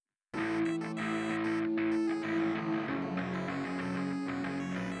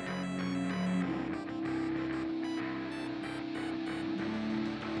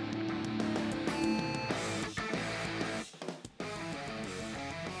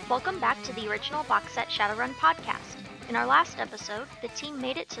Welcome back to the original box set Shadowrun podcast. In our last episode, the team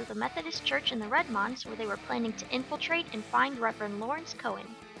made it to the Methodist Church in the Redmonds where they were planning to infiltrate and find Reverend Lawrence Cohen.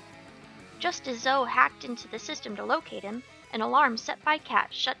 Just as Zoe hacked into the system to locate him, an alarm set by Kat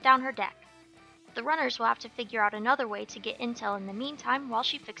shut down her deck. The runners will have to figure out another way to get intel in the meantime while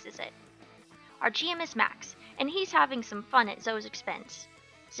she fixes it. Our GM is Max, and he's having some fun at Zoe's expense.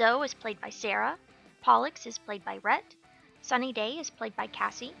 Zoe is played by Sarah, Pollux is played by Rhett, Sunny Day is played by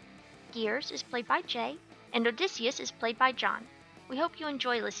Cassie, Gears is played by Jay, and Odysseus is played by John. We hope you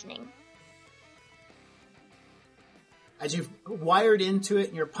enjoy listening. As you've wired into it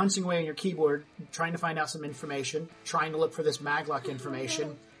and you're punching away on your keyboard, trying to find out some information, trying to look for this maglock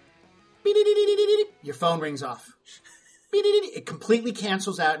information, your phone rings off. It completely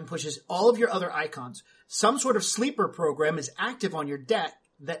cancels out and pushes all of your other icons. Some sort of sleeper program is active on your deck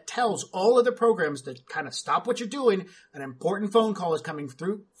that tells all other programs to kind of stop what you're doing. An important phone call is coming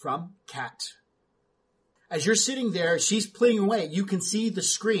through from Kat. As you're sitting there, she's playing away. You can see the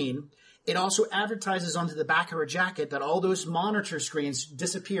screen. It also advertises onto the back of her jacket that all those monitor screens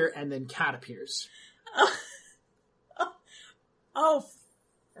disappear and then Kat appears. Oh,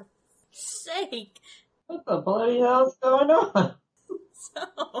 for sake. What the bloody hell's going on?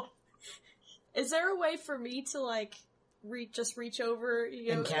 So, is there a way for me to, just reach over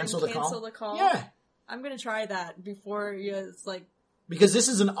and cancel the call? Yeah. I'm going to try that before it's like... Because this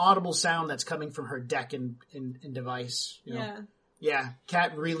is an audible sound that's coming from her deck and device. You know? Yeah. Yeah,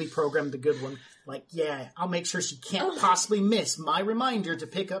 Kat really programmed the good one. I'll make sure she can't possibly miss my reminder to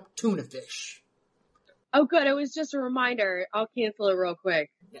pick up tuna fish. Oh, good. It was just a reminder. I'll cancel it real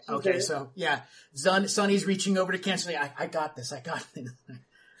quick. Okay, so, yeah. Sonny's reaching over to cancel. I got this. I got this.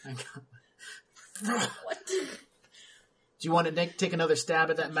 What? Do you want to take another stab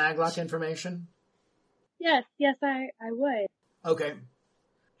at that maglock information? Yes, I would. Okay.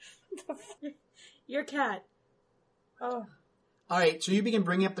 Your cat. Oh. All right, so you begin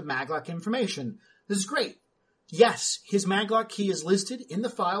bringing up the maglock information. This is great. Yes, his maglock key is listed in the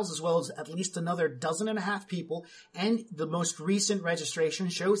files as well as at least another 12 people, and the most recent registration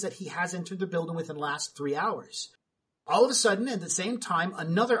shows that he has entered the building within the last 3 hours. All of a sudden, at the same time,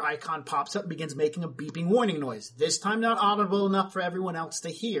 another icon pops up and begins making a beeping warning noise, this time not audible enough for everyone else to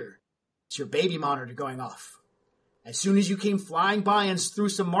hear. It's your baby monitor going off. As soon as you came flying by and threw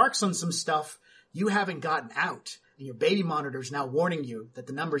some marks on some stuff, you haven't gotten out, and your baby monitor is now warning you that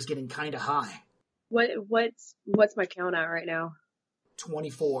the number's getting kind of high. What's my count at right now?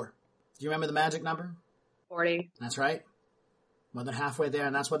 24. Do you remember the magic number? 40. That's right. More than halfway there,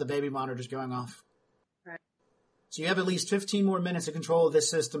 and that's why the baby monitor's going off. Right. So you have at least 15 more minutes of control of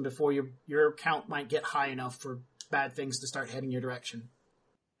this system before your count might get high enough for bad things to start heading your direction.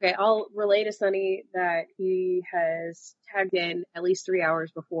 Okay, I'll relay to Sunny that he has tagged in at least 3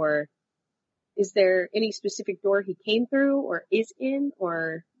 hours before. Is there any specific door he came through or is in,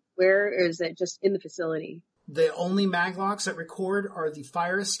 or where, or is it just in the facility? The only maglocks that record are the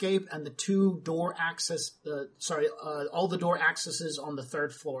fire escape and the two door access, all the door accesses on the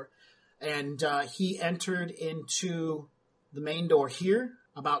 3rd floor. And he entered into the main door here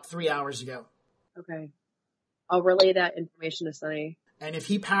about 3 hours ago. Okay. I'll relay that information to Sunny. And if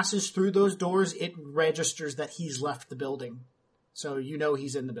he passes through those doors, it registers that he's left the building. So you know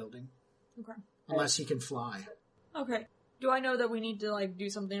he's in the building. Okay. Unless he can fly. Okay. Do I know that we need to,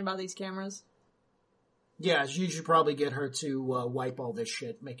 do something about these cameras? Yeah, you should probably get her to wipe all this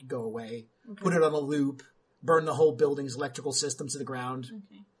shit, make it go away, Okay. Put it on a loop, burn the whole building's electrical system to the ground.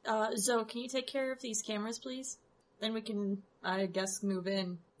 Okay. Zoe, can you take care of these cameras, please? Then we can, I guess, move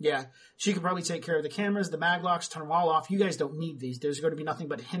in. Yeah, she could probably take care of the cameras, the maglocks, turn them all off. You guys don't need these. There's going to be nothing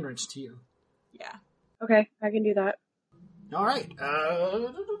but a hindrance to you. Yeah. Okay, I can do that. All right.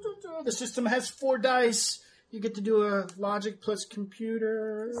 The system has 4 dice. You get to do a logic plus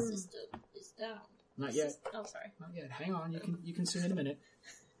computer. The system is down. Not yet. Oh, sorry. Not yet. Hang on. You can see in a minute.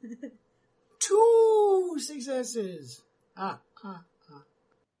 2 successes.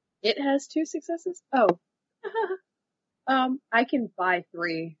 It has 2 successes? Oh. I can buy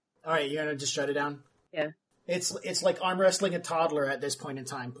 3. All right, you're going to just shut it down? Yeah. It's like arm wrestling a toddler at this point in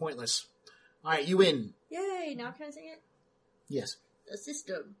time. Pointless. All right, you win. Yay, now can I sing it? Yes. The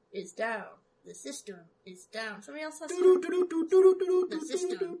system is down. The system is down. Somebody else has to. The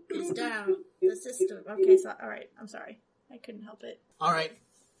system is down. The system. Okay, so, alright, I'm sorry. I couldn't help it. All right.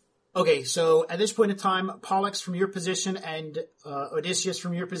 Okay, so at this point in time, Pollux from your position and Odysseus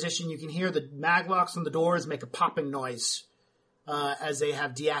from your position, you can hear the maglocks on the doors make a popping noise as they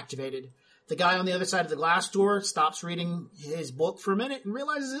have deactivated. The guy on the other side of the glass door stops reading his book for a minute and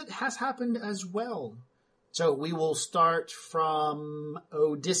realizes it has happened as well. So we will start from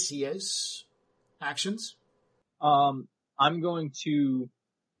Odysseus. Actions. I'm going to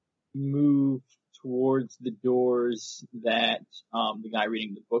move towards the doors that the guy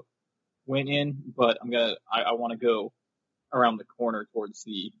reading the book went in, but I want to go around the corner towards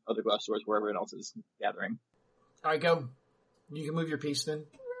the other glass doors where everyone else is gathering. All right, go. You can move your piece then.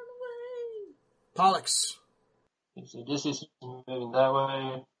 Pollux. So this is moving that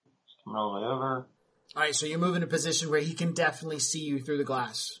way. It's coming all the way over. All right, so you move in a position where he can definitely see you through the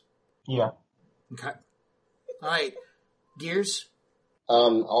glass. Yeah. Okay. All right, Gears.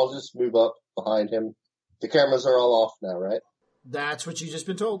 I'll just move up behind him. The cameras are all off now, right? That's what you've just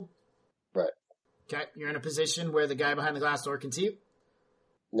been told. Right. Okay, you're in a position where the guy behind the glass door can see you.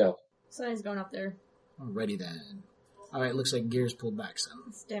 No. Somebody's going up there. Alrighty then. All right, looks like Gears pulled back some.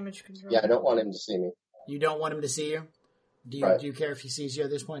 It's damage control. Yeah, I don't want him to see me. You don't want him to see you? Do you, Right. do you care if he sees you at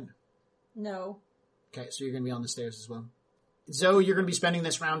this point? No. Okay, so you're going to be on the stairs as well. Zoe, you're going to be spending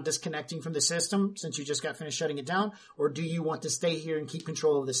this round disconnecting from the system since you just got finished shutting it down, or do you want to stay here and keep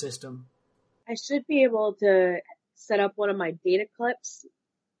control of the system? I should be able to set up one of my data clips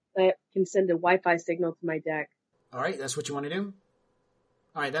that can send a Wi-Fi signal to my deck. All right, that's what you want to do?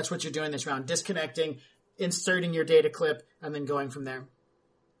 All right, that's what you're doing this round. Disconnecting, inserting your data clip, and then going from there.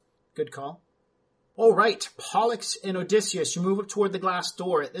 Good call. All right, Pollux and Odysseus, you move up toward the glass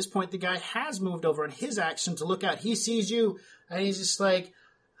door. At this point, the guy has moved over in his action to look out. He sees you, and he's just like,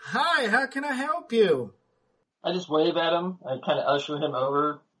 "Hi, how can I help you?" I just wave at him. I kind of usher him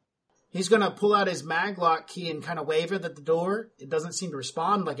over. He's going to pull out his maglock key and kind of wave it at the door. It doesn't seem to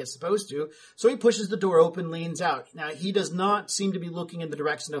respond like it's supposed to. So he pushes the door open, leans out. Now, he does not seem to be looking in the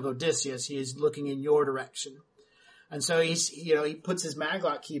direction of Odysseus. He is looking in your direction. And so he puts his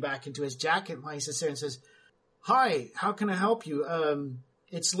maglock key back into his jacket while he sits there and says, "Hi, how can I help you?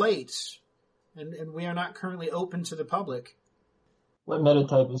 It's late, and we are not currently open to the public." What meta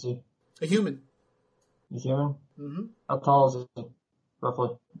type is he? A human. He's human? Mm-hmm. How tall is he? Roughly.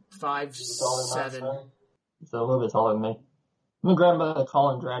 5'7". He's a little bit taller than me. I'm gonna grab him by the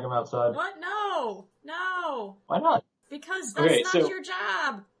collar and drag him outside. What? No! No! Why not? Because that's Okay, not so- your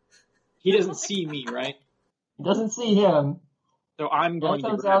job! He doesn't see me, right? He doesn't see him. So I'm Guy going to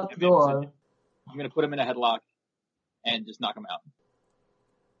comes grab out the him door. and I'm going to put him in a headlock and just knock him out.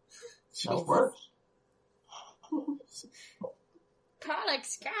 That works.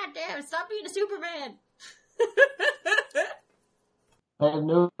 Pollux, goddamn, stop being a Superman! I have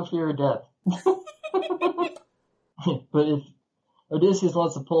no fear of death. But if Odysseus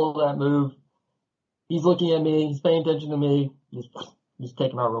wants to pull that move, he's looking at me, he's paying attention to me, just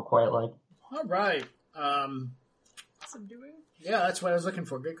take him out real quiet like. All right. Subduing? Yeah, that's what I was looking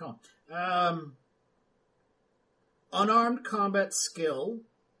for. Good call. Unarmed combat skill.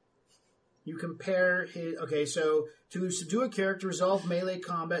 You compare his... Okay, so to subdue a character, resolve melee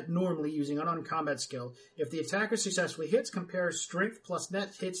combat normally using unarmed combat skill. If the attacker successfully hits, compare strength plus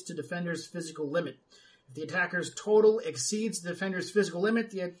net hits to defender's physical limit. If the attacker's total exceeds the defender's physical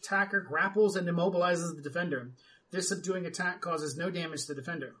limit, the attacker grapples and immobilizes the defender. This subduing attack causes no damage to the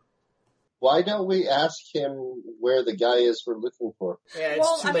defender. Why don't we ask him where the guy is we're looking for? Yeah,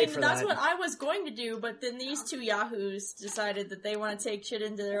 it's too late for that's that. what I was going to do, but then these two yahoos decided that they want to take shit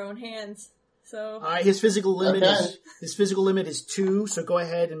into their own hands. So His physical limit Okay. is 2, so go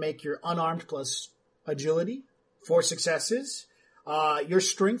ahead and make your unarmed plus agility. 4 successes. Your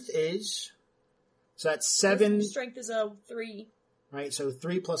strength is... So that's 7... strength is a 3. Right, so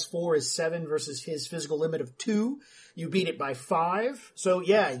 3 plus 4 is 7 versus his physical limit of 2. You beat it by 5. So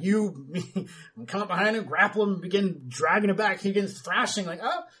yeah, you come up behind him, grapple him, begin dragging him back. He begins thrashing like,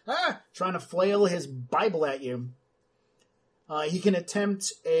 trying to flail his Bible at you. He can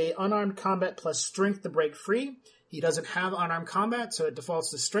attempt a unarmed combat plus strength to break free. He doesn't have unarmed combat, so it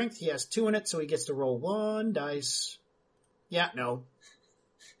defaults to strength. He has 2 in it, so he gets to roll 1 dice. Yeah, no.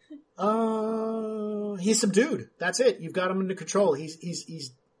 He's subdued. That's it. You've got him under control.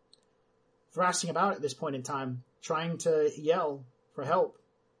 He's thrashing about at this point in time, trying to yell for help.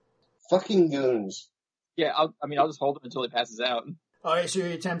 Fucking goons. Yeah, I'll just hold him until he passes out. All right, so you're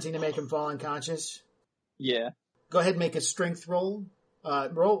attempting to make him fall unconscious. Yeah. Go ahead and make a strength roll.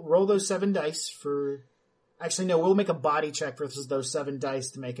 Roll those 7 dice for... Actually, no, we'll make a body check versus those 7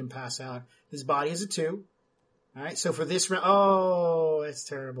 dice to make him pass out. His body is a 2. All right, so for this round... Oh, that's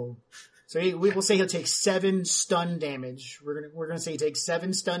terrible. So we will say he'll take 7 stun damage. We're gonna say he takes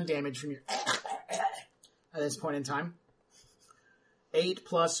 7 stun damage from your... At this point in time. 8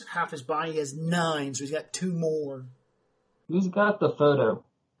 plus half his body, he has 9, so he's got 2 more. Who's got the photo?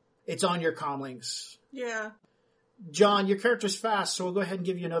 It's on your comm links. Yeah. John, your character's fast, so we'll go ahead and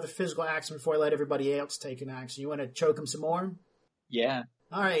give you another physical action before I let everybody else take an action. You want to choke him some more? Yeah.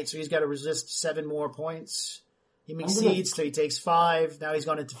 All right, so he's got to resist 7 more points. He succeeds, so he takes 5. Now he's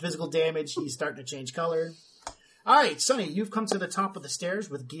gone into physical damage. He's starting to change color. All right, Sonny, you've come to the top of the stairs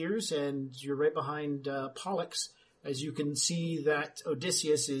with Gears, and you're right behind Pollux. As you can see that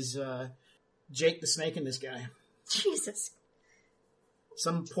Odysseus is Jake the Snake in this guy. Jesus.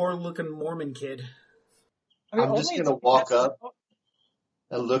 Some poor-looking Mormon kid. I'm just going to walk up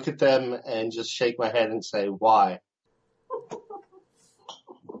and look at them and just shake my head and say, why?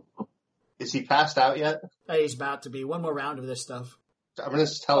 Is he passed out yet? He's about to be. One more round of this stuff. I'm going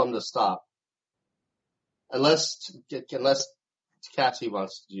to tell him to stop. Unless Cassie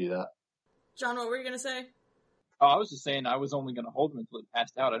wants to do that. John, what were you going to say? Oh, I was just saying I was only going to hold him until he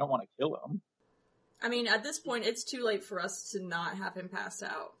passed out. I don't want to kill him. I mean, at this point, it's too late for us to not have him pass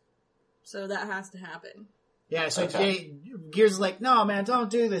out. So that has to happen. Yeah, so Okay. Gears is like, no, man, don't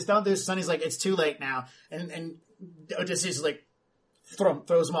do this. Sonny's like, it's too late now. And Odysseus is like,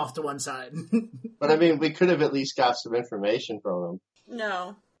 throws him off to one side. But I mean, we could have at least got some information from him.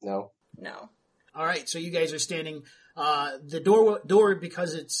 No. No? No. All right, so you guys are standing. The door,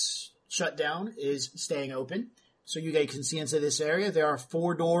 because it's shut down, is staying open. So you guys can see into this area. There are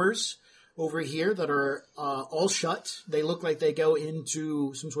 4 doors over here that are all shut. They look like they go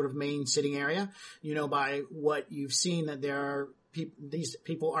into some sort of main sitting area. You know by what you've seen that there are these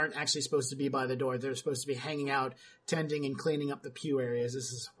people aren't actually supposed to be by the door. They're supposed to be hanging out, tending and cleaning up the pew areas.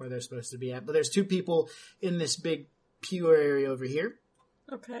 This is where they're supposed to be at. But there's 2 people in this big pew area over here.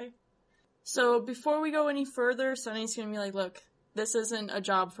 Okay. So before we go any further, Sonny's going to be like, look, this isn't a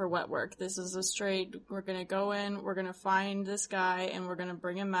job for wet work. This is a straight, we're going to go in, we're going to find this guy, and we're going to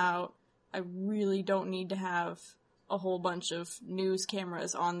bring him out. I really don't need to have a whole bunch of news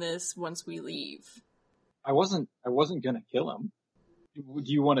cameras on this once we leave. I wasn't gonna kill him. Do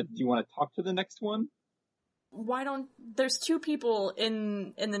you want to talk to the next one? Why don't there's 2 people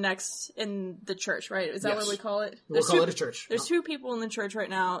in the church, right? Is that Yes. what we call it? We'll call it a church. There's 2 people in the church right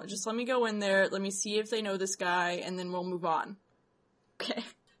now. Just let me go in there. Let me see if they know this guy, and then we'll move on. Okay.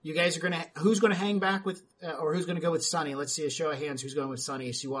 You guys are who's gonna hang back with, or who's gonna go with Sonny? Let's see a show of hands. Who's going with Sonny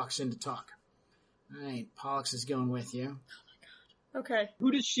as she walks in to talk? All right, Pollux is going with you. Okay.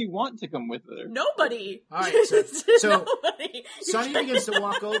 Who does she want to come with her? Nobody. All right, so Nobody. Sonny begins to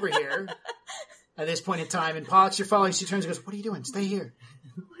walk over here at this point in time, and Pollux, you're following. She turns and goes, "What are you doing? Stay here."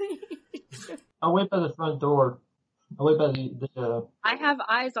 I wait by the front door. I wait by the I have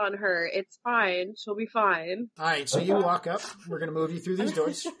eyes on her. It's fine. She'll be fine. All right, so you walk up. We're gonna move you through these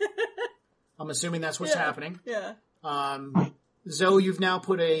doors. I'm assuming that's what's happening. Yeah. Zoe, you've now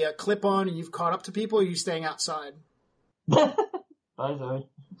put a clip on, and you've caught up to people. Or are you staying outside? Bye, Zoe.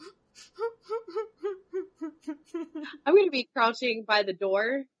 I'm going to be crouching by the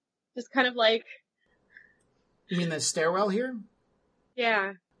door. Just kind of like, You mean the stairwell here?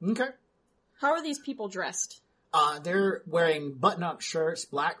 yeah. Okay. How are these people dressed? They're wearing button-up shirts,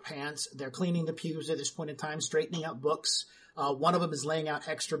 black pants. They're cleaning the pews at this point in time, straightening up books. One of them is laying out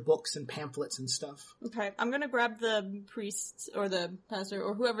extra books and pamphlets and stuff. Okay, I'm gonna grab the priest or the pastor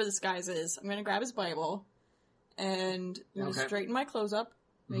or whoever this guy is. I'm gonna grab his Bible and I'm gonna straighten my clothes up,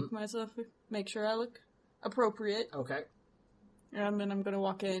 make sure I look appropriate, Okay. and then I'm gonna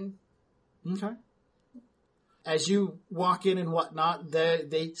walk in. Okay. As you walk in and whatnot,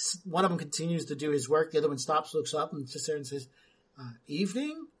 one of them continues to do his work. The other one stops, looks up, and sits there and says,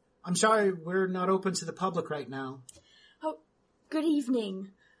 "Evening? I'm sorry, we're not open to the public right now." Oh, good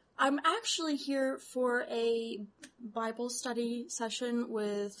evening. I'm actually here for a Bible study session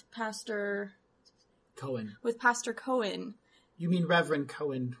with Pastor Cohen. Cohen. You mean Reverend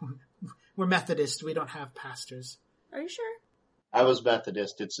Cohen. We're Methodist. We don't have pastors. Are you sure? I was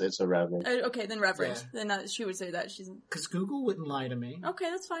Methodist. It's a reverend. Okay, then Reverend. Yeah. Then she would say that. She's Because Google wouldn't lie to me. okay.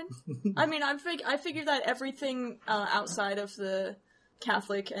 That's fine. I mean, I figured that everything outside of the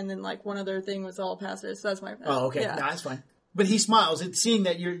Catholic and then like one other thing was all pastors. So that's my. Oh, okay. Yeah. No, that's fine. But he smiles and seeing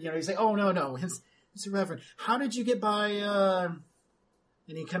that he's like, "Oh, no. It's a Reverend. How did you get by,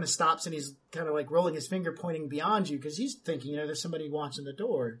 And he kind of stops and he's kind of like rolling his finger pointing beyond you because he's thinking, there's somebody watching the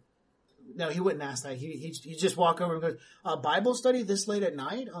door. No, he wouldn't ask that. He just walk over and goes, "Bible study this late at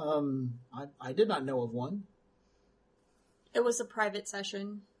night? I did not know of one." It was a private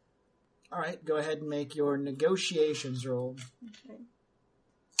session. All right, go ahead and make your negotiations roll. Okay.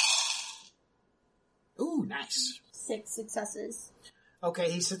 Ooh, nice. 6 successes. Okay,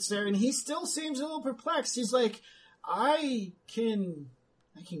 he sits there and he still seems a little perplexed. He's like, I can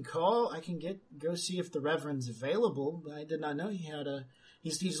I can call. I can go see if the Reverend's available. But I did not know he had a.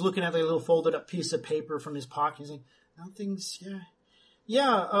 He's looking at a little folded up piece of paper from his pocket. He's like, nothing's.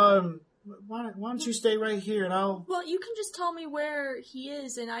 Yeah. Why don't you stay right here and I'll. Well, you can just tell me where he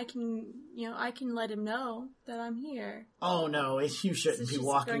is, and I can let him know that I'm here. Oh no, you shouldn't be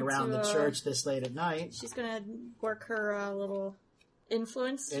walking around the church this late at night. She's gonna work her little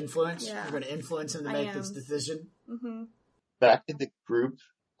influence. Influence? Yeah. You're gonna influence him to make this decision. Mm-hmm. Back to the group.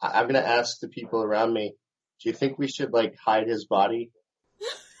 I'm gonna ask the people around me. Do you think we should hide his body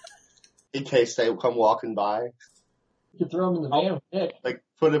in case they come walking by? You can throw him in the van with Nick.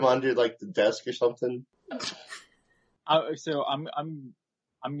 Put him under the desk or something. So I'm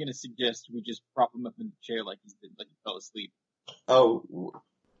gonna suggest we just prop him up in the chair like he fell asleep. Oh.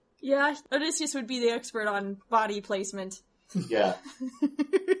 Yeah, Odysseus would be the expert on body placement. Yeah.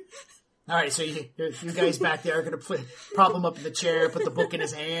 All right, so you guys back there are going to prop him up in the chair, put the book in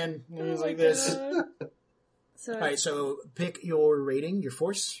his hand, like this. So, all right, so pick your rating, your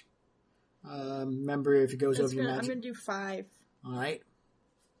force. Remember, if it goes over your magic. I'm going to do 5. All right.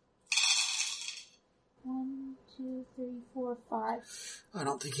 1, 2, 3, 4, 5. I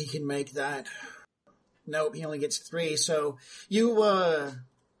don't think he can make that. Nope, he only gets 3. So you're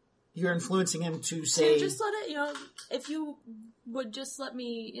influencing him to say. So just let it. If you would just let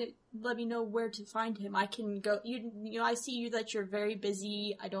me know where to find him, I can go. I see that you're very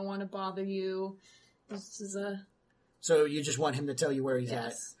busy. I don't want to bother you. This is a. So you just want him to tell you where he's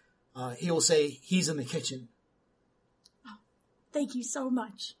at. He will say he's in the kitchen. Oh, thank you so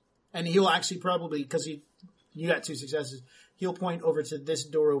much. And he'll actually probably, because you got 2 successes, he'll point over to this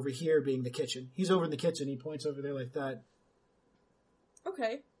door over here being the kitchen. He's over in the kitchen. He points over there like that.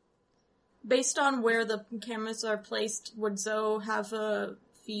 Okay. Based on where the cameras are placed, would Zoe have a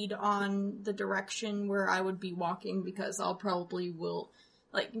feed on the direction where I would be walking? Because I'll probably will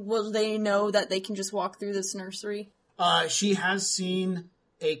they know that they can just walk through this nursery? She has seen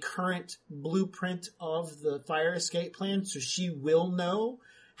a current blueprint of the fire escape plan, so she will know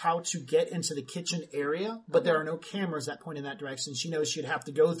how to get into the kitchen area, but there are no cameras that point in that direction. She knows she'd have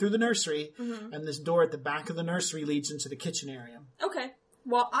to go through the nursery, and this door at the back of the nursery leads into the kitchen area. Okay.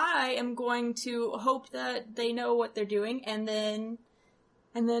 Well, I am going to hope that they know what they're doing, and then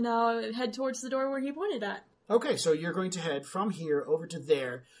I'll head towards the door where he pointed at. Okay, so you're going to head from here over to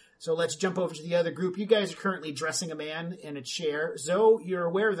there. So let's jump over to the other group. You guys are currently dressing a man in a chair. Zoe, you're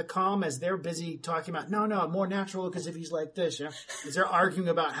aware of the comm as they're busy talking about, no, more natural because if he's like this, as they're arguing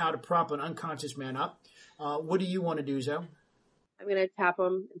about how to prop an unconscious man up. What do you want to do, Zoe? I'm going to tap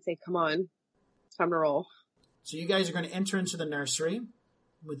him and say, come on, it's time to roll. So you guys are going to enter into the nursery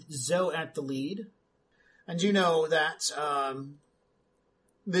with Zoe at the lead. And you know that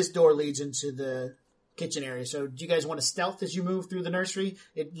this door leads into the kitchen area. So do you guys want to stealth as you move through the nursery?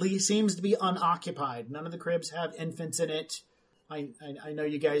 It seems to be unoccupied. None of the cribs have infants in it. I know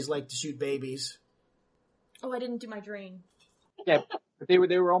you guys like to shoot babies. Oh, I didn't do my drain. Yeah, but they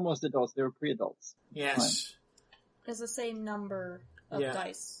were almost adults. They were pre-adults. Yes. It's the same number of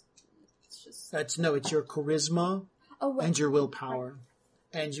dice. It's just... It's your charisma and your willpower.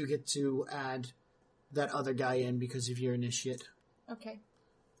 Right. And you get to add that other guy in because of your initiate. Okay.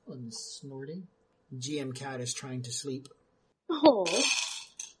 And Snorty. GM Cat is trying to sleep. Oh.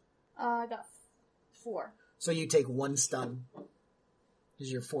 I got 4. So you take 1 stun. Because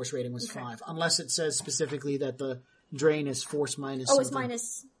your force rating was 5. Unless it says specifically that the drain is force minus something. It's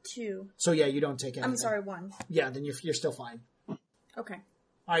minus 2. So yeah, you don't take anything. I'm sorry, 1. Yeah, then you're still fine. Okay.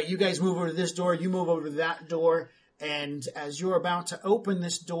 Alright, you guys move over to this door. You move over to that door. And as you're about to open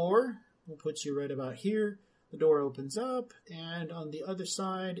this door, we'll put you right about here. The door opens up, and on the other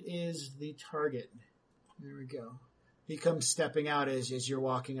side is the target. There we go. He comes stepping out as you're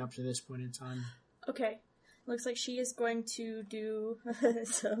walking up to this point in time. Okay. Looks like she is going to do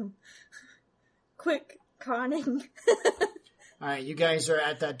some quick conning. Alright, you guys are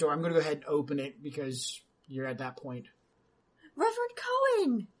at that door. I'm going to go ahead and open it because you're at that point. Reverend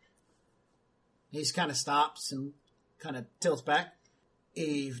Cohen! He kind of stops and kind of tilts back.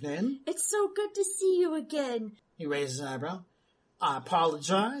 Evening. It's so good to see you again. He raises an eyebrow. I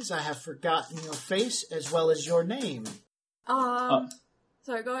apologize. I have forgotten your face as well as your name.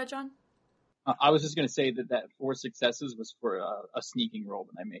 Sorry, go ahead, John. I was just going to say that 4 successes was for a sneaking roll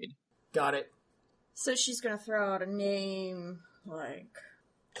that I made. Got it. So she's going to throw out a name like...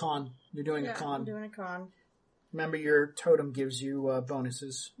 Con. You're doing a con. I'm doing a con. Remember, your totem gives you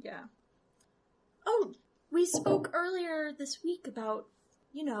bonuses. Yeah. Oh, we spoke earlier this week about,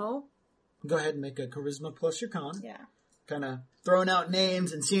 Go ahead and make a charisma plus your con. Yeah. Kind of throwing out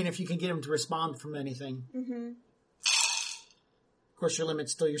names and seeing if you can get them to respond from anything. Mm-hmm. course, your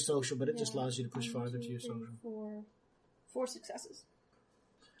limit's still your social, but it just allows you to push farther to your social. 4 successes.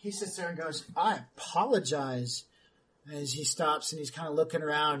 He sits there and goes, I apologize. As he stops and he's kind of looking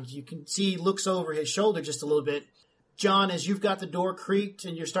around, you can see he looks over his shoulder just a little bit. John, as you've got the door creaked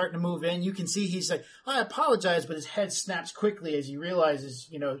and you're starting to move in, you can see he's like, I apologize, but his head snaps quickly as he realizes,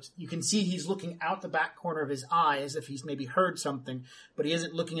 you can see he's looking out the back corner of his eye as if he's maybe heard something, but he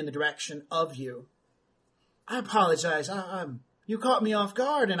isn't looking in the direction of you. I apologize. You caught me off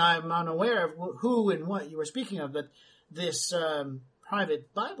guard, and I'm unaware of who and what you were speaking of, but this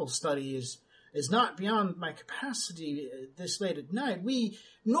private Bible study is not beyond my capacity this late at night. We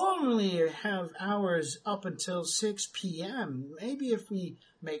normally have hours up until 6 p.m. Maybe if we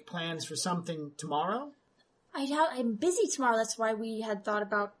make plans for something tomorrow? I'm busy tomorrow. That's why we had thought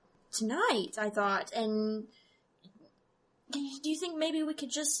about tonight, I thought. And do you think maybe we could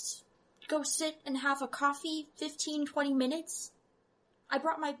just go sit and have a coffee 15, 20 minutes? I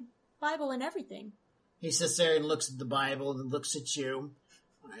brought my Bible and everything. He sits there and looks at the Bible and looks at you.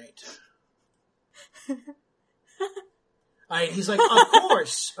 All right, he's like,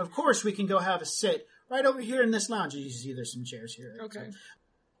 of course we can go have a sit right over here in this lounge. You see there's some chairs here. Right? Okay. So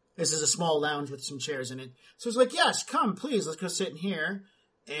this is a small lounge with some chairs in it. So it's like, yes, come, please, let's go sit in here.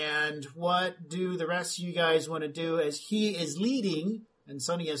 And what do the rest of you guys want to do as he is leading and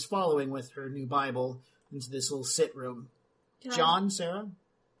Sunny is following with her new Bible into this little sit room? John, Sarah?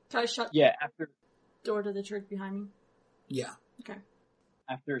 Can I shut after the door to the church behind me? Yeah. Okay.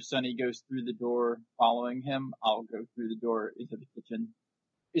 After Sonny goes through the door following him, I'll go through the door into the kitchen.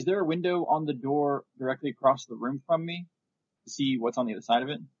 Is there a window on the door directly across the room from me to see what's on the other side of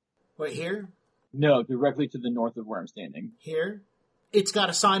it? What, here? No, directly to the north of where I'm standing. Here? It's got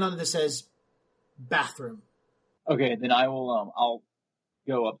a sign on it that says bathroom. Okay, then I'll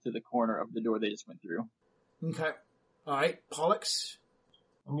go up to the corner of the door they just went through. Okay. All right, Pollux?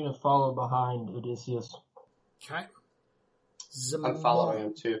 I'm going to follow behind Odysseus. Okay. I'm following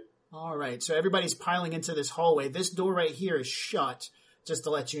him too. All right, so everybody's piling into this hallway. This door right here is shut, just to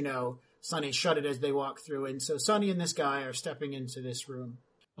let you know. Sonny shut it as they walk through, and so Sonny and this guy are stepping into this room.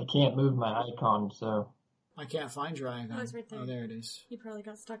 I can't move my icon, so... I can't find your icon. Oh, it's right there. Oh, there it is. He probably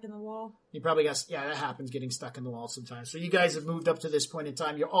got stuck in the wall. You probably got... Yeah, that happens, getting stuck in the wall sometimes. So you guys have moved up to this point in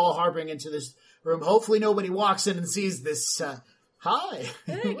time. You're all harboring into this room. Hopefully nobody walks in and sees this... Hi!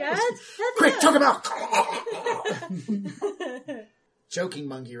 Hey, guys. Quick, talk about... Choking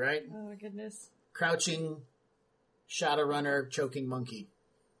monkey, right? Oh, my goodness. Crouching, Shadowrunner, choking monkey.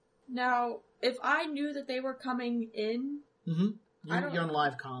 Now, if I knew that they were coming in... Mm-hmm. You're on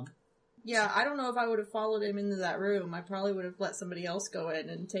live comm. Yeah, I don't know if I would have followed him into that room. I probably would have let somebody else go in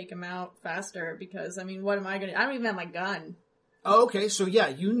and take him out faster because, I mean, what am I going to... I don't even have my gun. Oh, okay, so yeah,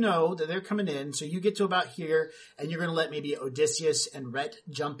 you know that they're coming in, so you get to about here, and you're going to let maybe Odysseus and Rhett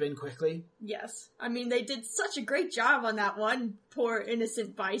jump in quickly? Yes. I mean, they did such a great job on that one poor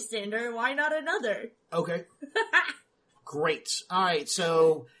innocent bystander. Why not another? Okay. Great. All right,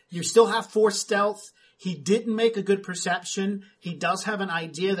 so you still have 4 stealth. He didn't make a good perception. He does have an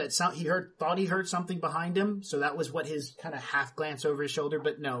idea that thought he heard something behind him, so that was what his kind of half glance over his shoulder,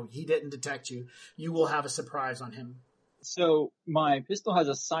 but no, he didn't detect you. You will have a surprise on him. So my pistol has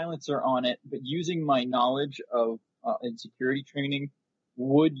a silencer on it, but using my knowledge of in security training,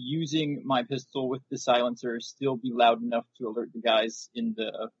 would using my pistol with the silencer still be loud enough to alert the guys in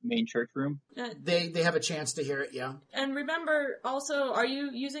the main church room? They have a chance to hear it, yeah. And remember, also, are you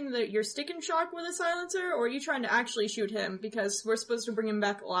using your stick and shock with a silencer, or are you trying to actually shoot him? Because we're supposed to bring him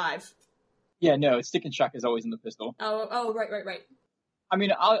back alive. Yeah, no, stick and shock is always in the pistol. Oh, right. I mean,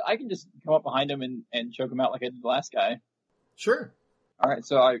 I can just come up behind him and choke him out like I did the last guy. Sure. Alright,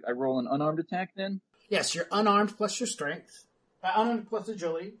 so I roll an unarmed attack then? Yes, you're unarmed plus your strength. Unarmed plus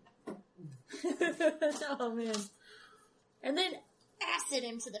agility. Oh, man. And then acid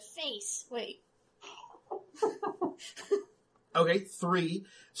him to the face. Wait. Okay, 3.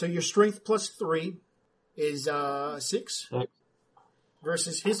 So your strength plus 3 is 6.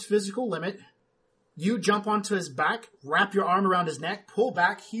 Versus his physical limit. You jump onto his back, wrap your arm around his neck, pull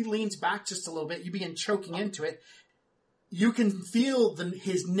back. He leans back just a little bit. You begin choking into it. You can feel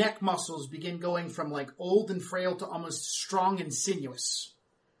his neck muscles begin going from like old and frail to almost strong and sinuous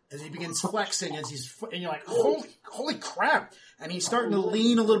as he begins flexing. And you're like, holy crap! And he's starting to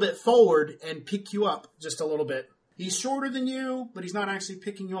lean a little bit forward and pick you up just a little bit. He's shorter than you, but he's not actually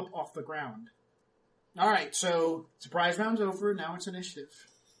picking you up off the ground. All right, so surprise round's over. Now it's initiative.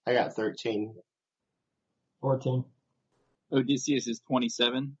 I got 13. 14. Odysseus is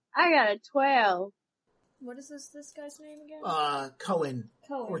 27. I got a 12. What is this guy's name again? Cohen.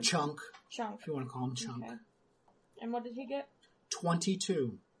 Cohen. Or Chunk. Chunk. If you want to call him Chunk. Okay. And what did he get?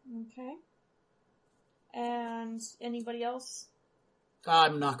 22. Okay. And anybody else?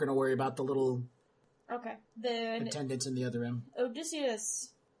 I'm not going to worry about the little Okay. Then attendants in the other room. Odysseus.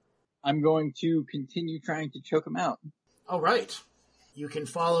 I'm going to continue trying to choke him out. All right. You can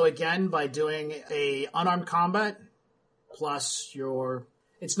follow again by doing a unarmed combat plus your...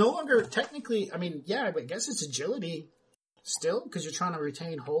 It's no longer technically... I mean, yeah, I guess it's agility still because you're trying to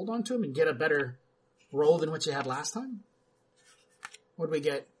retain hold onto him and get a better roll than what you had last time. What do we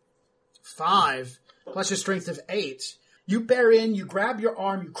get? 5 plus your strength of 8. You bear in, you grab your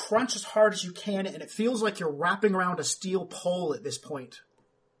arm, you crunch as hard as you can, and it feels like you're wrapping around a steel pole at this point.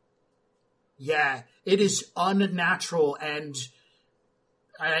 Yeah, it is unnatural, and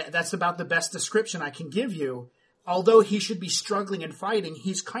that's about the best description I can give you. Although he should be struggling and fighting,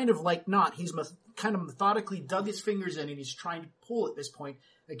 he's kind of like not. He's kind of methodically dug his fingers in, and he's trying to pull at this point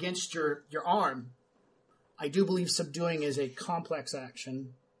against your arm. I do believe subduing is a complex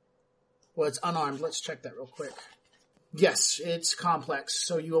action. Well, it's unarmed. Let's check that real quick. Yes, it's complex,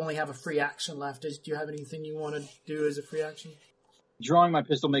 so you only have a free action left. Do you have anything you want to do as a free action? Drawing my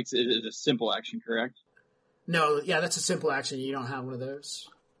pistol makes it a simple action, correct? No, yeah, that's a simple action. You don't have one of those.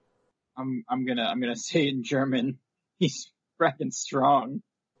 I'm gonna say in German, he's fracking strong.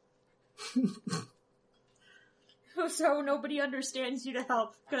 So nobody understands you to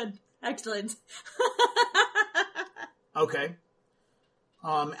help. Good. Excellent. Okay.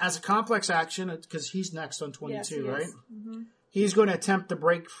 As a complex action, because he's next on 22, Yes, right? Mm-hmm. He's going to attempt to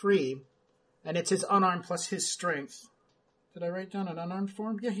break free, and it's his unarmed plus his strength. Did I write down an unarmed for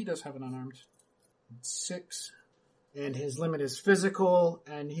him? Yeah, he does have an unarmed. 6. And his limit is physical,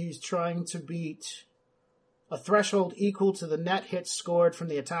 and he's trying to beat a threshold equal to the net hits scored from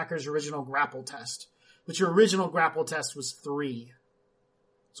the attacker's original grapple test, which your original grapple test was 3.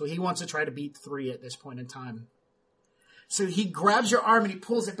 So he wants to try to beat 3 at this point in time. So he grabs your arm and he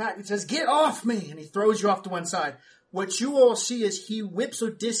pulls it back and says, "Get off me!" And he throws you off to one side. What you all see is he whips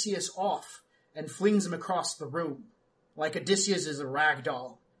Odysseus off and flings him across the room, like Odysseus is a rag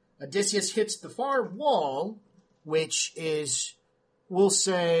doll. Odysseus hits the far wall, which is, we'll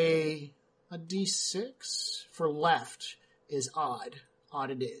say, a D6 for left is odd.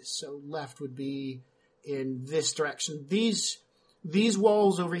 Odd it is. So left would be in this direction. These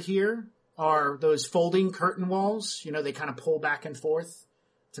walls over here are those folding curtain walls. You know, they kind of pull back and forth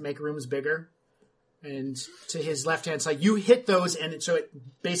to make rooms bigger. And to his left-hand side, you hit those, and so it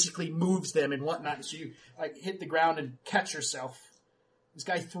basically moves them and whatnot. So you like hit the ground and catch yourself. This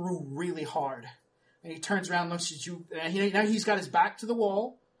guy threw really hard. And he turns around and looks at you. And now he's got his back to the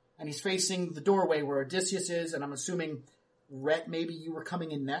wall, and he's facing the doorway where Odysseus is, and I'm assuming, Rhett, maybe you were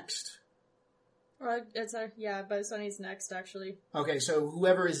coming in next? But Sunny's next, actually. Okay, so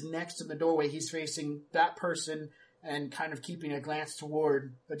whoever is next in the doorway, he's facing that person and kind of keeping a glance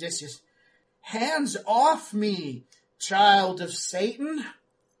toward Odysseus. "Hands off me, child of Satan!"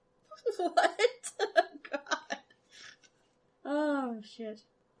 What? God. Oh, shit.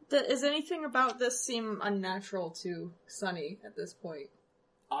 Does anything about this seem unnatural to Sunny at this point?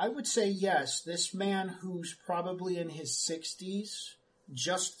 I would say yes. This man who's probably in his 60s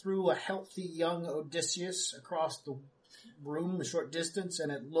just threw a healthy young Odysseus across the room a short distance,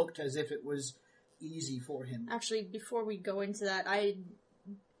 and it looked as if it was easy for him. Actually, before we go into that,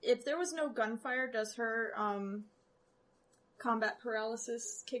 if there was no gunfire, does her combat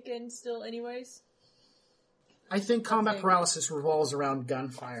paralysis kick in still anyways? I think combat paralysis revolves around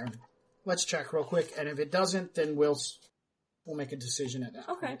gunfire. Let's check real quick, and if it doesn't, then we'll make a decision at that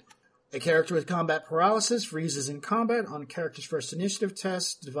point. A character with combat paralysis freezes in combat on a character's first initiative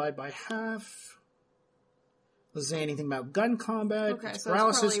test. Divide by half. Doesn't say anything about gun combat. Okay, so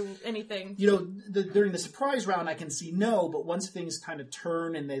paralysis. It's probably anything. You know, during the surprise round, I can see no, but once things kind of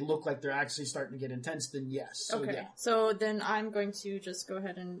turn and they look like they're actually starting to get intense, then yes. So, okay, yeah. So then I'm going to just go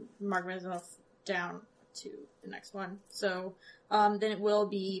ahead and mark myself down to the next one. So then it will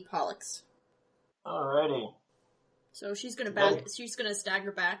be Pollux. Alrighty. So she's gonna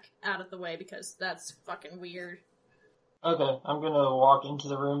stagger back out of the way because that's fucking weird. Okay, I'm gonna walk into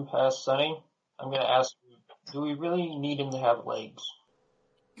the room past Sunny. I'm gonna ask, do we really need him to have legs?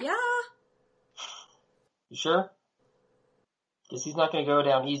 Yeah. You sure? Because he's not gonna go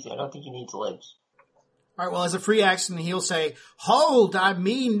down easy. I don't think he needs legs. Alright, well, as a free action, he'll say, "Hold, I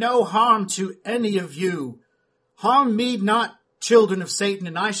mean no harm to any of you. Harm me not, children of Satan,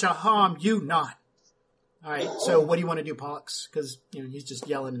 and I shall harm you not." Alright, so what do you want to do, Pollux? Because, he's just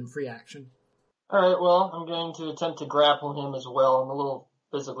yelling in free action. Alright, well, I'm going to attempt to grapple him as well. I'm a little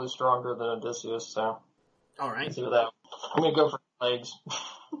physically stronger than Odysseus, so... Alright. Let's do that. I'm gonna go for legs.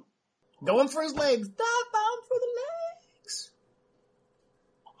 Going for his legs. Dive bound for the legs.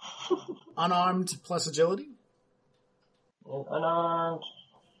 Unarmed plus agility. And unarmed.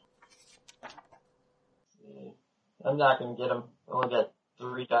 I'm not going to get him. I only got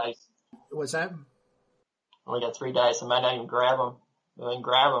 3 dice. What's that? I only got 3 dice. I might not even grab him. If I can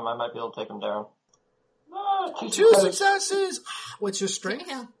grab him, I might be able to take him down. Ah, 2 2 successes. What's your strength?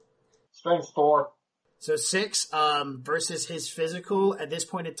 Damn. Strength's 4. So 6 versus his physical. At this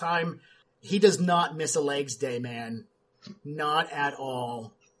point in time, he does not miss a legs day, man. Not at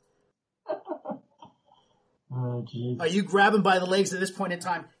all. Oh, jeez. You grab him by the legs at this point in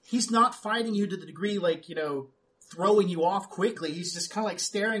time. He's not fighting you to the degree, like, throwing you off quickly. He's just kind of like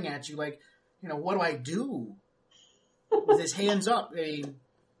staring at you like, what do I do? With his hands up.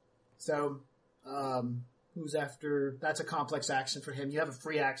 Who's after? That's a complex action for him. You have a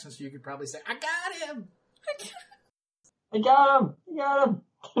free action, so you could probably say, I got him! I got him! I got him!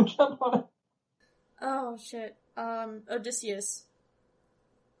 Jump on it. Oh, shit. Odysseus.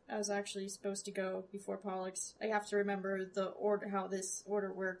 I was actually supposed to go before Pollux. I have to remember the order, how this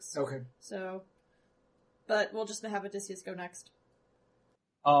order works. Okay. So, but we'll just have Odysseus go next.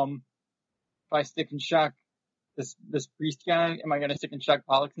 If I stick and shock this priest guy, am I going to stick and shock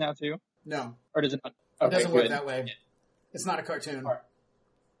Pollux now too? No. Or does it not? It Okay, doesn't work good. that way. It's not a cartoon.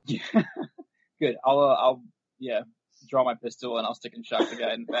 Yeah. Good. I'll draw my pistol and I'll stick and shock the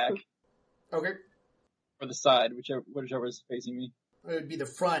guy in the back. Okay. Or the side, whichever is facing me. It would be the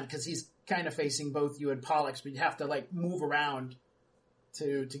front, because he's kind of facing both you and Pollux, but you have to, move around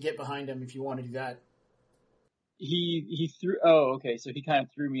to get behind him if you want to do that. He threw. Oh, okay. So he kind of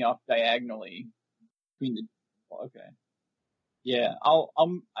threw me off diagonally between the. Okay. Yeah.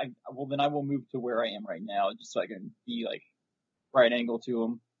 Then I will move to where I am right now, just so I can be right angle to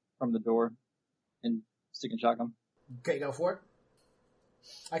him from the door, and stick and shock him. Okay, go for it.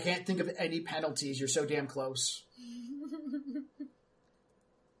 I can't think of any penalties. You're so damn close.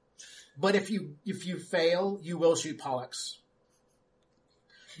 But if you fail, you will shoot Pollux.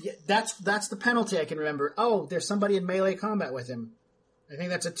 Yeah, that's the penalty I can remember. Oh, there's somebody in melee combat with him. I think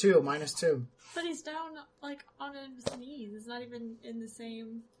that's a 2, -2. But he's down, on his knees. It's not even in the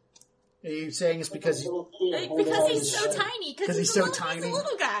same... Are you saying it's because... Because he's so tiny. Because he's so He's tiny? a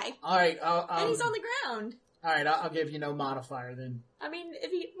little guy. All right, And he's on the ground. all right, I'll give you no modifier then. I mean,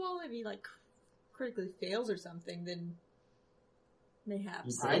 if he critically fails or something, then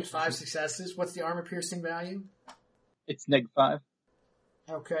mayhaps. All right, 5 successes. What's the armor piercing value? It's -5.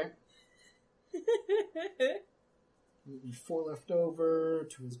 Okay. 4 left over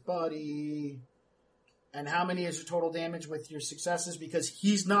to his body. And how many is your total damage with your successes? Because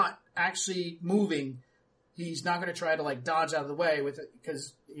he's not actually moving. He's not going to try to dodge out of the way with it,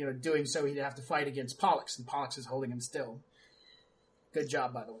 because doing so he'd have to fight against Pollux, and Pollux is holding him still. Good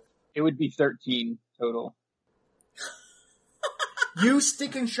job, by the way. It would be 13 total. You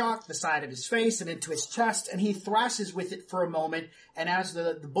stick and shock the side of his face and into his chest, and he thrashes with it for a moment, and as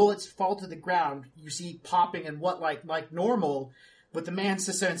the bullets fall to the ground, you see popping and what like normal, but the man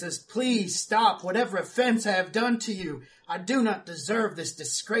sits there and says, "Please stop whatever offense I have done to you. I do not deserve this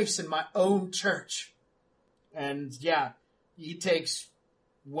disgrace in my own church." And yeah, he takes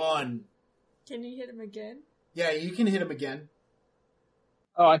 1. Can you hit him again? Yeah, you can hit him again.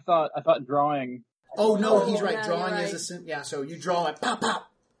 Oh, I thought drawing. Oh no, he's right. Yeah, Drawing you're is right. a sim. Yeah, so you draw it, pop,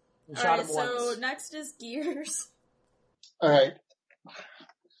 pop, and shot him so once. next is Gears. Alright.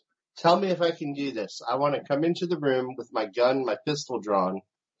 Tell me if I can do this. I want to come into the room with my gun, my pistol drawn,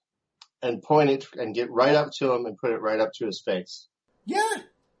 and point it and get right up to him and put it right up to his face. Yeah.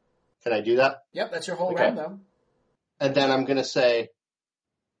 Can I do that? Yep, that's your whole Okay. round though. And then I'm going to say,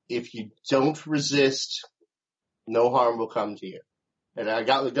 if you don't resist, no harm will come to you. And I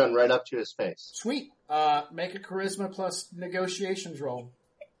got the gun right up to his face. Sweet. Make a charisma plus negotiations roll.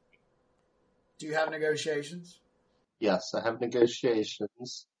 Do you have negotiations? Yes, I have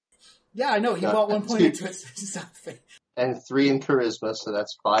negotiations. Yeah, I know. You bought 1 point into it. Something. And 3 in charisma, so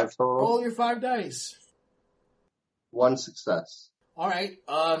that's 5 total. Roll your 5 dice. 1 success. All right.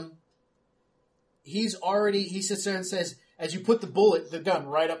 He sits there and says, as you put the gun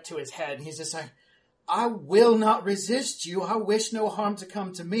right up to his head, and he's just like, "I will not resist you. I wish no harm to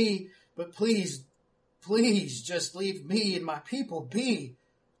come to me, but please, please just leave me and my people be.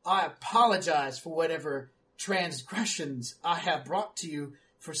 I apologize for whatever transgressions I have brought to you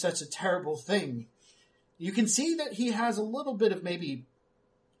for such a terrible thing." You can see that he has a little bit of maybe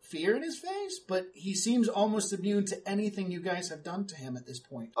fear in his face, but he seems almost immune to anything you guys have done to him at this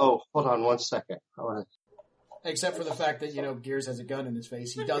point. Oh, hold on 1 second. I want to... Except for the fact that, Gears has a gun in his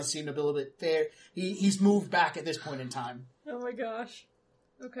face. He does seem a little bit there. He's moved back at this point in time. Oh my gosh.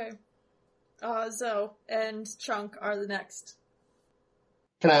 Okay. Zoe and Chunk are the next.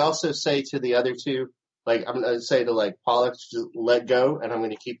 Can I also say to the other two, like, I'm going to say to, like, Pollux to let go, and I'm going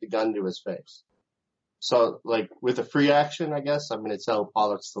to keep the gun to his face. So, like, with a free action, I guess, I'm going to tell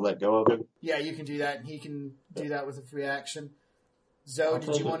Pollux to let go of him. Yeah, you can do that, and he can do that with a free action. Zoe,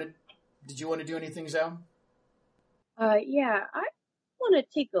 did you want to do anything, Zoe? Yeah, I want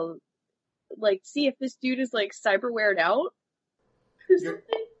to take see if this dude is, like, cyberwared out or something.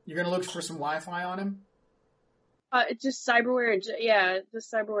 You're going to look for some Wi-Fi on him? Just cyberware,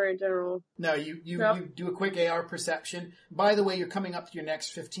 just cyberware in general. No, you do a quick AR perception. By the way, you're coming up to your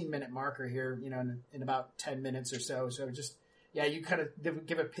next 15-minute marker here, in about 10 minutes or so. So just, you kind of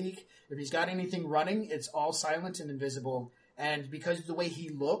give a peek. If he's got anything running, it's all silent and invisible. And because of the way he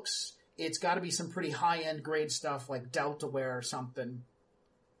looks, it's got to be some pretty high-end grade stuff like Deltaware or something.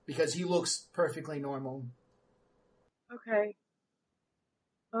 Because he looks perfectly normal. Okay.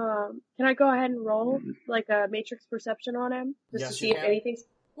 Can I go ahead and roll like a matrix perception on him just to see if anything's?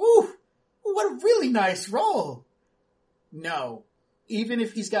 Ooh, what a really nice roll! No, even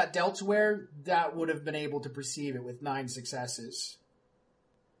if he's got Deltaware, that would have been able to perceive it with 9 successes.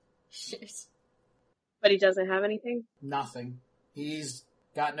 Shit. But he doesn't have anything? Nothing. He's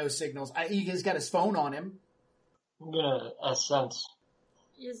got no signals. He's got his phone on him. I'm gonna sense.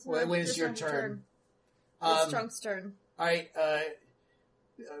 When is your turn? It's Trunk's turn. All right,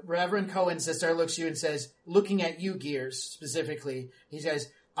 Reverend Cohen's sister looks at you and says, looking at you, Gears, specifically, he says,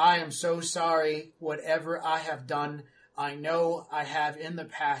 I am so sorry, whatever I have done. I know I have in the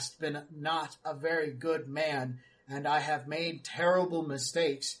past been not a very good man, and I have made terrible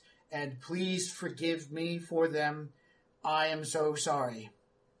mistakes, and please forgive me for them. I am so sorry.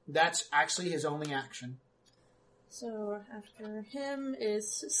 That's actually his only action. So after him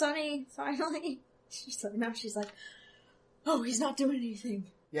is Sunny, finally. She's like, oh, he's not doing anything.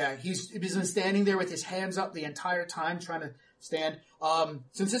 Yeah, he's been standing there with his hands up the entire time trying to stand.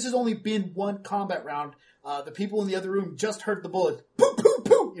 Since this has only been one combat round, the people in the other room just heard the bullet. Poo, poo,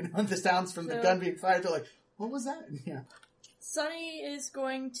 poo! The sounds from the gun being fired. They're like, what was that? Yeah. Sunny is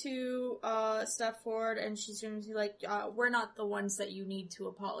going to step forward and she's going to be like, we're not the ones that you need to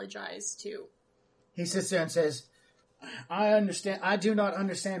apologize to. He sits there and says, I do not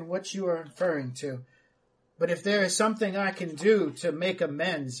understand what you are referring to. But if there is something I can do to make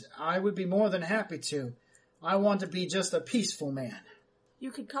amends, I would be more than happy to. I want to be just a peaceful man.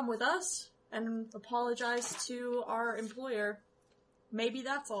 You could come with us and apologize to our employer. Maybe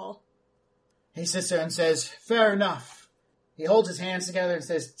that's all. He sits there and says, fair enough. He holds his hands together and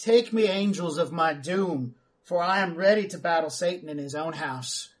says, take me, angels of my doom, for I am ready to battle Satan in his own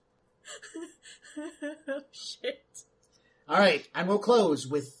house. Shit. All right, and we'll close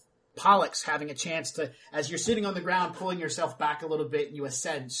with Pollux having a chance to, as you're sitting on the ground, pulling yourself back a little bit, and you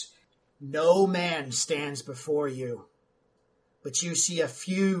sense, no man stands before you, but you see a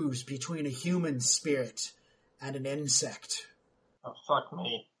fuse between a human spirit and an insect. Oh, fuck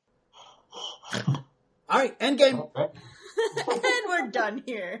me. All right, endgame. Okay. And we're done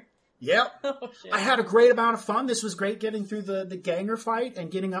here. Yep. Oh, shit. I had a great amount of fun. This was great getting through the Ganger fight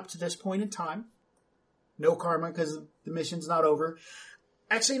and getting up to this point in time. No karma because the mission's not over.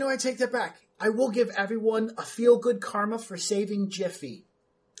 Actually, no, I take that back. I will give everyone a feel-good karma for saving Jiffy.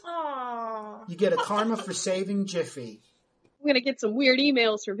 Aww. You get a karma for saving Jiffy. I'm gonna get some weird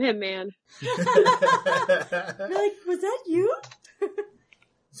emails from him, man. You're like, was that you?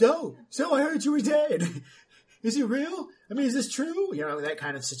 So I heard you were dead. Is it real? I mean, is this true? That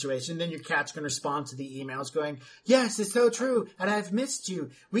kind of situation. Then your cat's going to respond to the emails going, yes, it's so true, and I've missed you.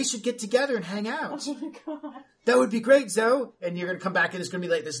 We should get together and hang out. Oh my god. That would be great, Zoe. And you're going to come back and there's going to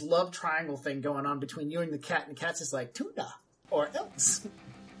be like this love triangle thing going on between you and the cat, and the cat's just like, tuna, or else.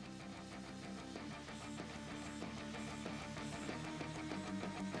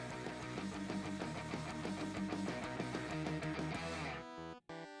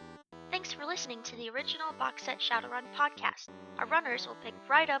 Thanks for listening to the original Box Set Shadowrun podcast. Our runners will pick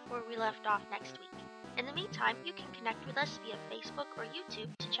right up where we left off next week. In the meantime, you can connect with us via Facebook or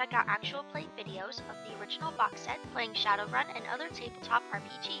YouTube to check out actual play videos of the original box set playing Shadowrun and other tabletop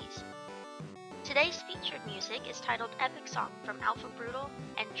RPGs. Today's featured music is titled Epic Song from Alpha Brutal,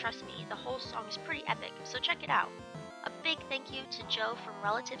 and trust me, the whole song is pretty epic, so check it out. A big thank you to Joe from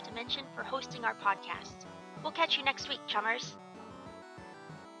Relative Dimension for hosting our podcast. We'll catch you next week, chummers.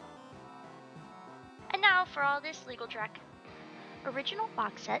 And now for all this legal dreck. Original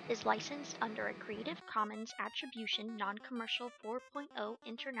Box Set is licensed under a Creative Commons Attribution Non-Commercial 4.0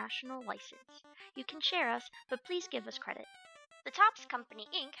 International License. You can share us, but please give us credit. The Topps Company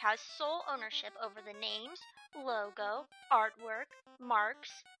Inc. has sole ownership over the names, logo, artwork, marks,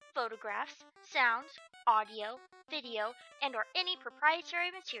 photographs, sounds, audio, video, and or any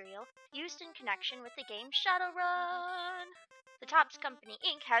proprietary material used in connection with the game Shadowrun. The Topps Company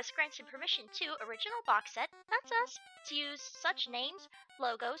Inc. has granted permission to Original Box Set, that's us, to use such names,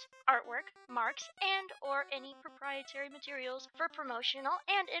 logos, artwork, marks, and or any proprietary materials for promotional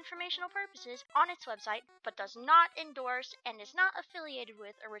and informational purposes on its website, but does not endorse and is not affiliated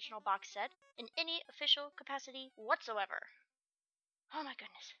with Original Box Set in any official capacity whatsoever. Oh my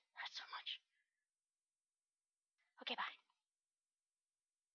goodness, that's so much. Okay, bye.